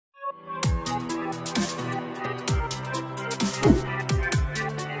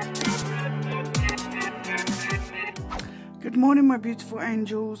morning, my beautiful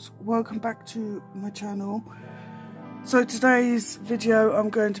angels. Welcome back to my channel. So today's video, I'm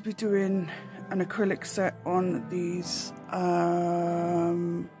going to be doing an acrylic set on these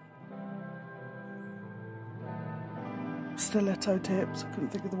stiletto tips. I couldn't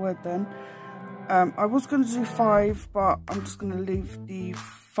think of the word then. I was going to do 5, but I'm just going to leave the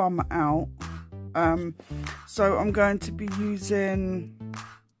thumb out. So I'm going to be using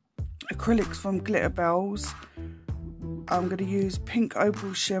acrylics from Glitterbels. I'm going to use Pink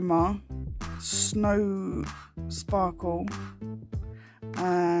Opal Shimmer, Snow Sparkle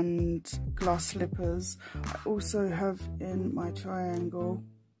and Glass Slippers. I also have in my triangle,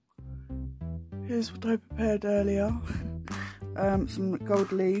 here's what I prepared earlier, some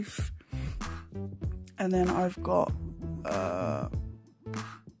gold leaf, and then I've got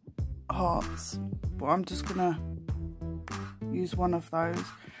hearts, but I'm just going to use one of those.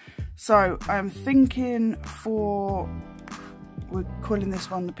 So I'm thinking for, we're calling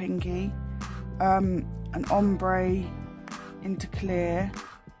this one the pinky, an ombre into clear.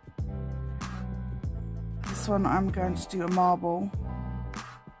 This one I'm going to do a marble.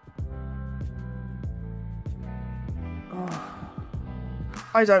 Oh,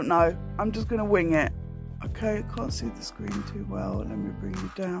 I don't know, I'm just going to wing it. Okay, I can't see the screen too well, let me bring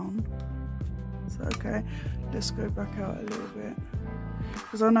you down. So okay, let's go back out a little bit,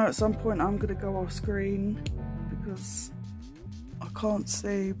 because I know at some point I'm going to go off screen because I can't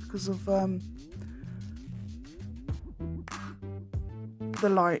see because of the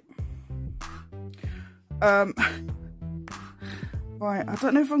light. Right, I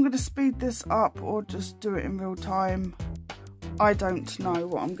don't know if I'm going to speed this up or just do it in real time. I don't know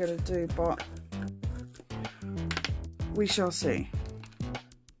what I'm going to do, but we shall see.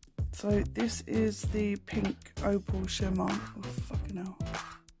 So this is the Pink Opal Shimmer. Oh, fucking hell.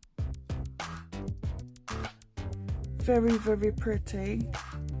 Very, very pretty.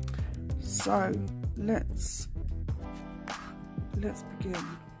 So let's begin.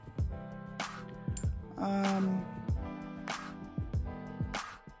 I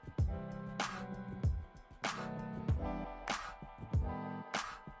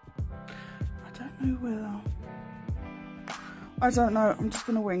don't know whether, I don't know, I'm just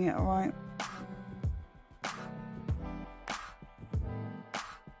gonna wing it, alright?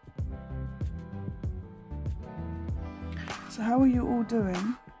 So how are you all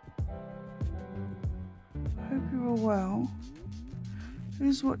doing? I hope you're all well.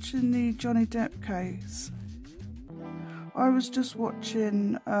 Who's watching the Johnny Depp case? I was just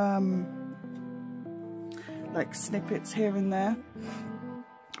watching like snippets here and there,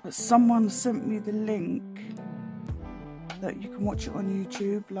 but someone sent me the link that you can watch it on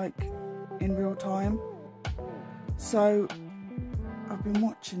YouTube like in real time. So I've been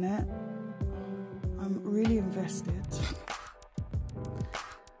watching it. I'm really invested.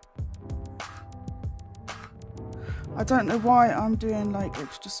 I don't know why I'm doing like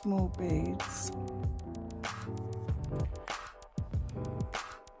extra small beads.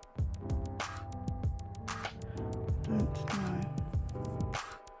 Don't know.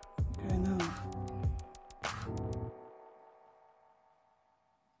 Okay, now.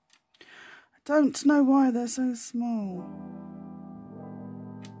 I don't know why they're so small.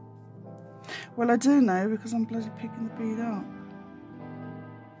 Well, I do know because I'm bloody picking the bead up.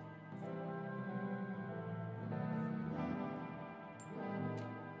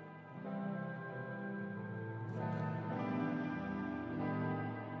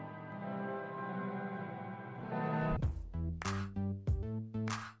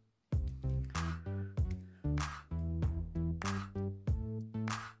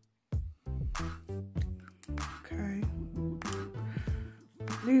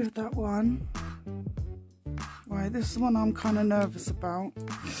 Leave that one. Right, this is the one I'm kind of nervous about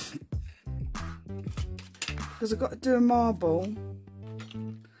because I've got to do a marble,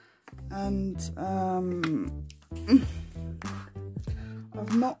 and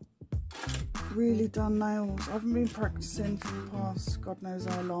I've not really done nails. I haven't been practicing for the past God knows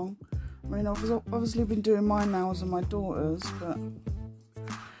how long. I mean, I've obviously been doing my nails and my daughter's, but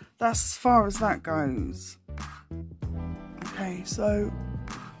that's as far as that goes. Okay, so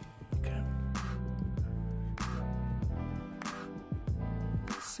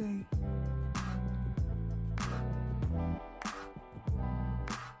see.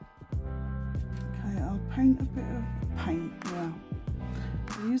 Okay, I'll paint a bit of paint, yeah.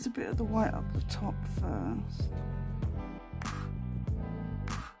 I'll use a bit of the white up the top first.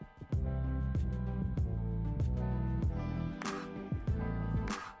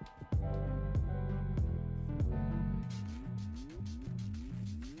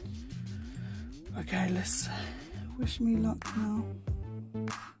 Okay, let's Wish me luck now.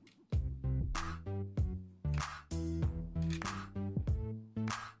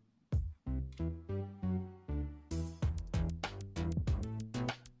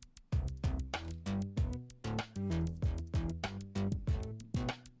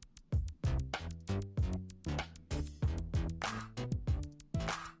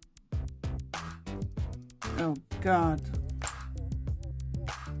 Oh God.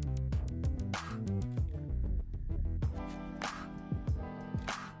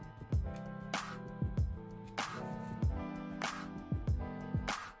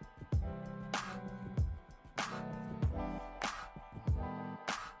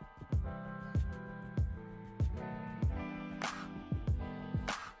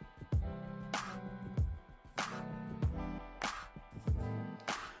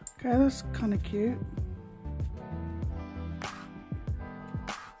 Okay, that's kind of cute.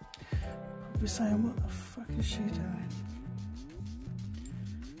 Probably saying, what the fuck is she doing?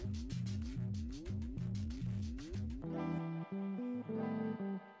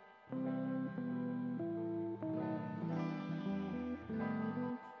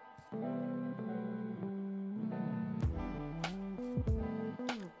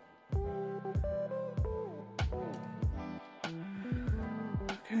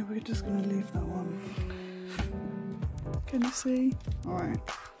 Okay, we're just gonna leave that one. Can you see? All right.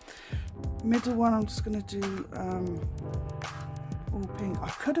 Middle one, I'm just gonna do all pink. I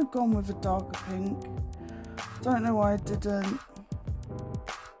could have gone with a darker pink. Don't know why I didn't.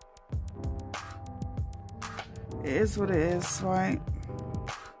 It is what it is, right?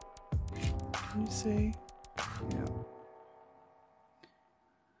 Can you see? Yeah.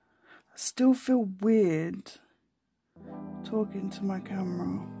 I still feel weird talking to my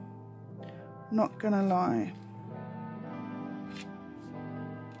camera. Not gonna lie.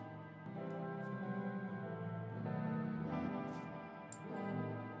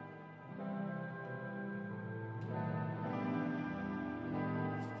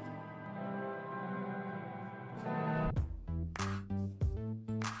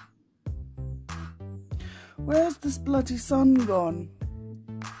 Where's this bloody sun gone?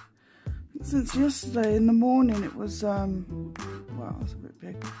 Since yesterday in the morning it was, wow, it's a bit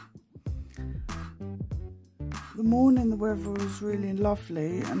big. The morning the weather was really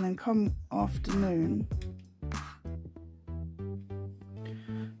lovely, and then come afternoon,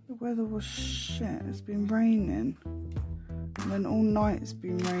 the weather was shit. It's been raining, and then all night it's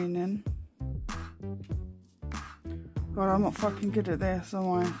been raining. God, I'm not fucking good at this,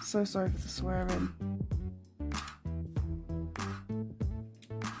 am I? So sorry for the swearing.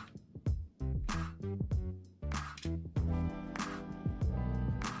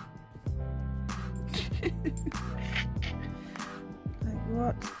 Like,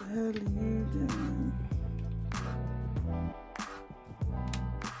 what the hell are you doing?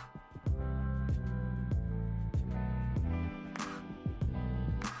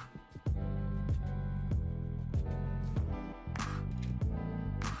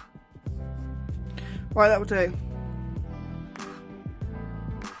 Right, that will do.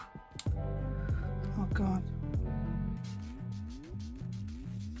 Oh God.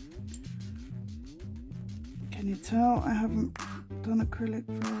 Can you tell I haven't done acrylic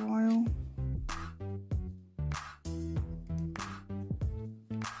for a while?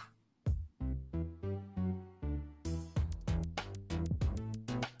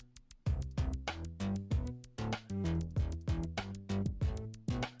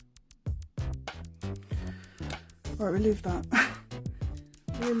 Right, we leave that.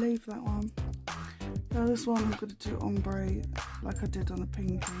 We'll leave that one. Now this one I'm going to do ombre like I did on the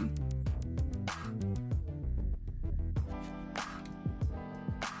pinky.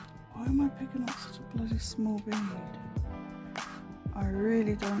 Why am I picking up such a bloody small bead? I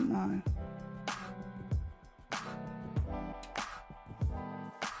really don't know.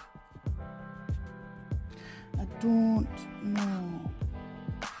 I don't know.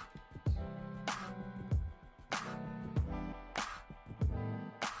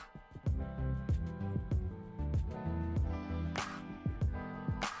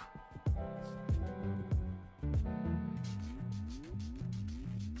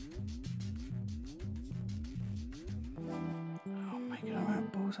 I'm making a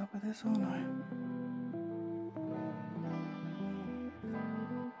right balls up with this, aren't I?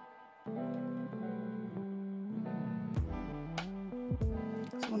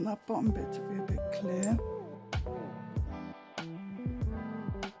 Just want that bottom bit to be a bit clear.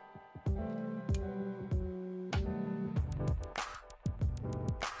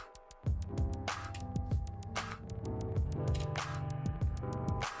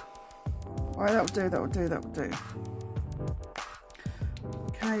 Right, that will do.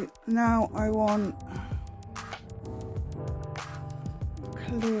 Okay, now I want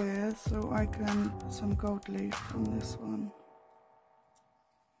clear so I can put some gold leaf on this one.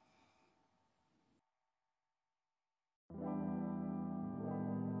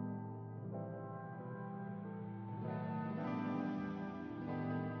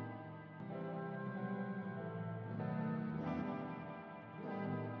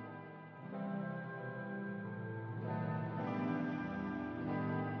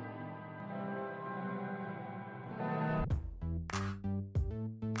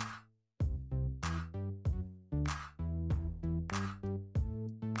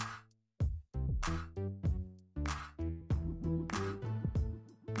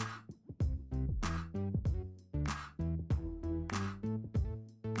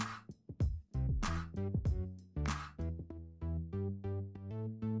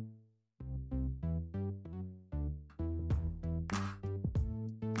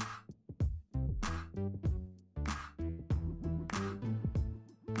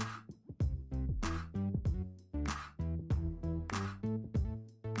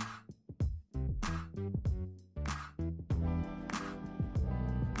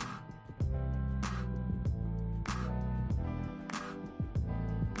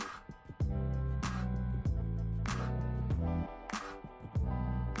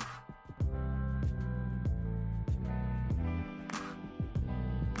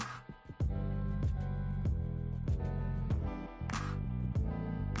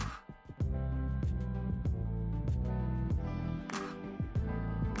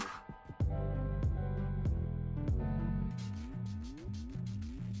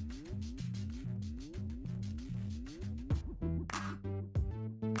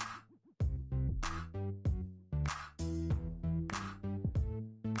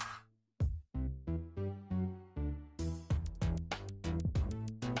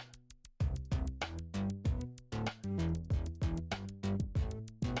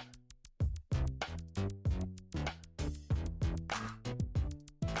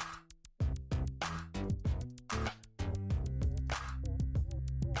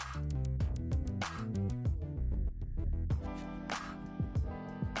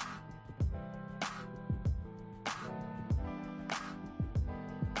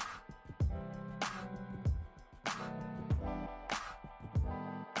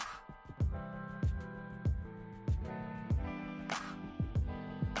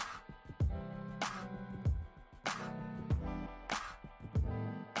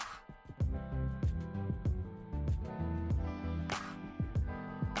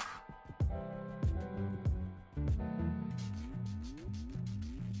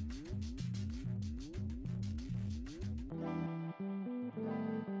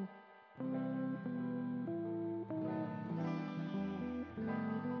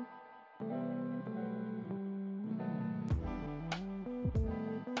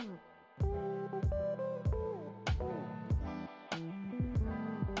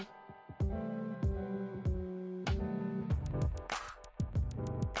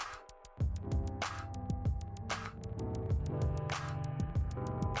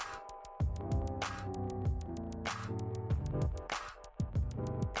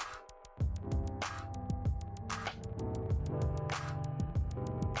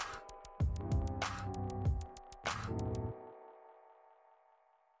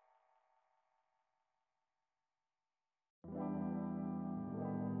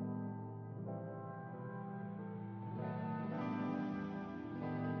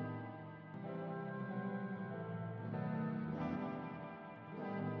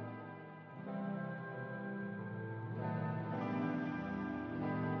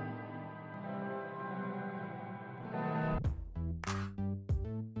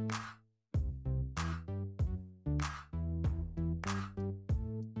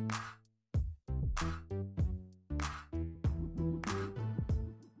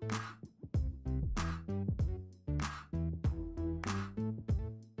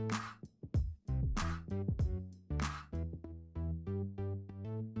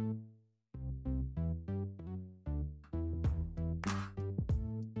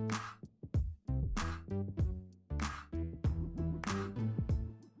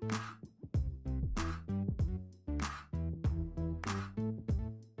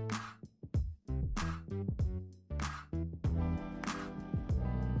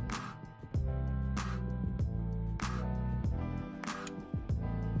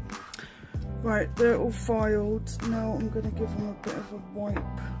 Right, they're all filed. Now I'm going to give them a bit of a wipe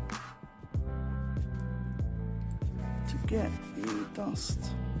to get the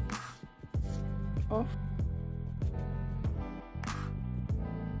dust. off.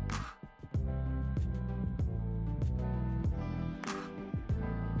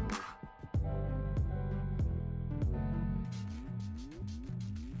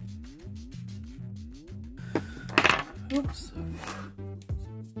 Oops.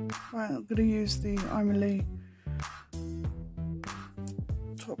 Right, I'm going to use the Acrylic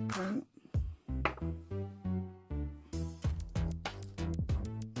top coat.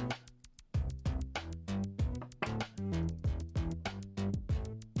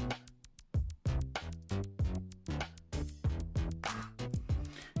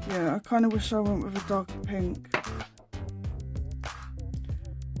 Yeah, I kind of wish I went with a darker pink.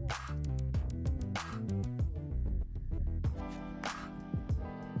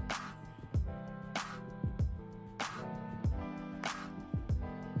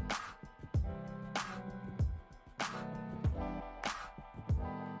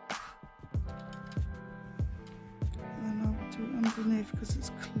 And then I'll do it underneath because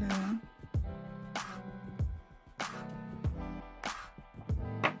it's clear.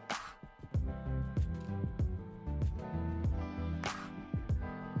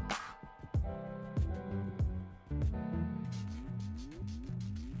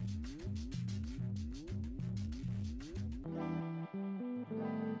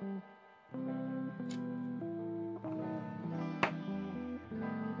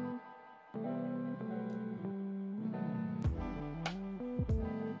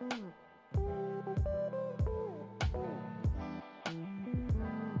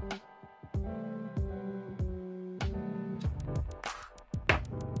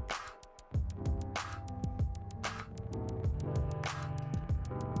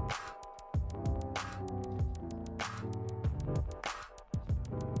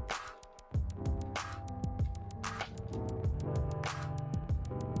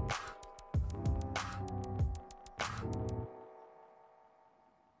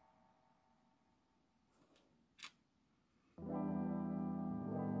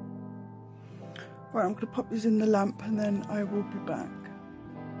 Right, I'm going to pop these in the lamp and then I will be back.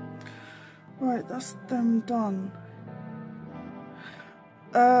 Right, that's them done.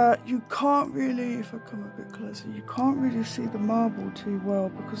 You can't really, if I come a bit closer, you can't really see the marble too well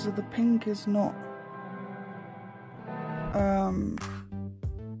because of the pink is not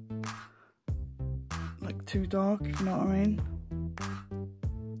like too dark, if you know what I mean.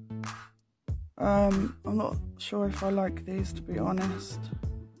 I'm not sure if I like these, to be honest.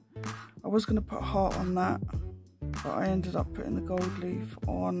 I was going to put heart on that, but I ended up putting the gold leaf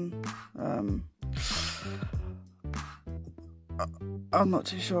on. I'm not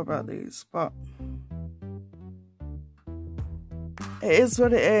too sure about these, but it is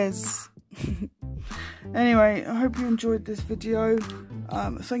what it is. Anyway, I hope you enjoyed this video.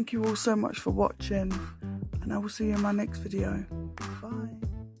 Thank you all so much for watching, and I will see you in my next video.